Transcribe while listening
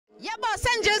Yebo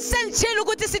senjilo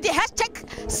ukuthi sithi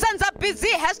 #SenzaBusy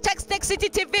 #Sterkcity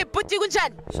TV buti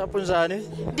kunjani? Shapho njani?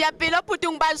 Ndiyaphila buti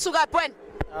ngibani suka wena?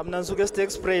 Mina ngisuke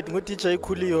Sterkcity ngu-DJ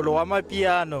Khuliyo lo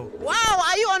wamapiano. Wow,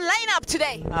 are you on lineup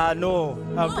today? No,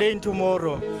 I'm playing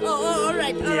tomorrow. Oh, all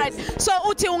right. So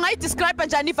uthi ungayidescribe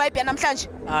njani vibe yanamhlanje?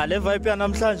 Le vibe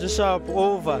yanamhlanje sharp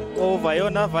over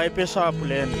yona vibe sharp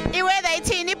lena. Iweather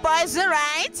ithini boys,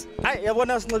 right? Hayi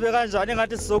yabona sinxibe kanjani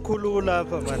ngathi sizokhulula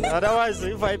lapha man. Otherwise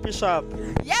i-vibe sharp.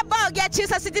 Yebo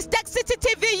ngiyachisa sithi Sterkcity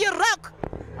TV you rock.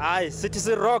 Hayi sithi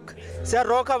si rock. Siya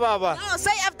rocka baba. No,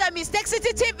 say after me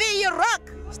Sterkcity TV you rock.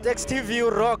 Sterkcity TV you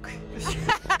rock.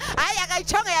 Hayi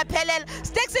akayichonga yaphelela.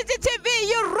 Sterkcity TV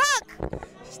you rock.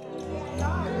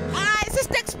 It's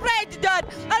Sterkcity dot.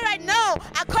 All right, no,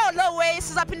 I call no way.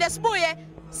 Sizaphinde sibuye.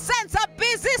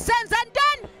 SenzaBusy, senza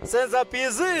ndani?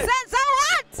 SenzaBusy. Senza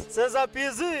what?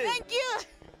 SenzaBusy. Thank you.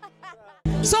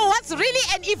 So what's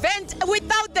really an event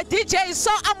without the DJs?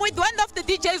 So I'm with one of the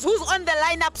DJs who's on the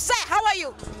lineup. Say, how are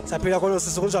you? Saphila khona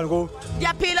sisi kunjani ko?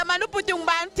 Ndiyaphila man ubhuti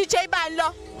ngibani DJ bani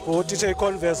lo? DJ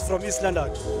Converse from East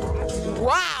London.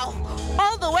 Wow.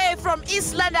 All the way from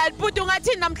East London. Bhuti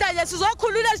ungathini namhlanje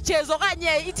sizokhulula sijezo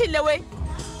kanye ithini le way?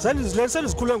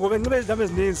 Sendizikhulule ngoba ngibe izindaba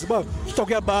ezininzi ba stock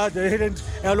yabada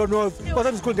Aliwal North. Kodwa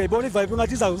sendizikhulule ngiyibona i-vibe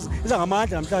ngathi iza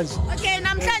ngamandla namhlanje. Okay,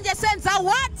 namhlanje senza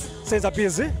what?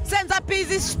 SenzaBusy.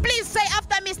 SenzaBusy. Please say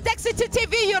after me Sterkcity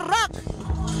TV you rock.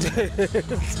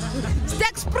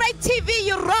 Sterkcity TV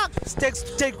you rock.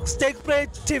 Sterkcity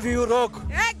TV you rock.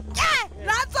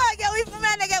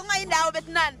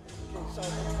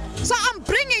 So I'm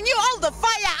bringing you all the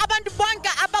fire. Abantu bonke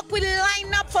abakwi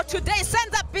line up for today's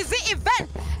SenzaBusy event.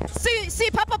 See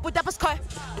Papa Budapest.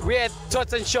 We're at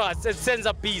Tots and Shots at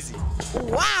SenzaBusy.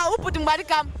 Wow,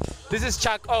 This is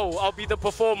Chuck O. I'll be the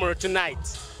performer tonight.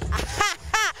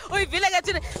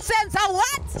 Senza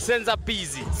what?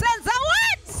 SenzaBusy. Senza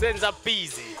what?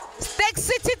 SenzaBusy.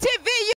 Sterkcity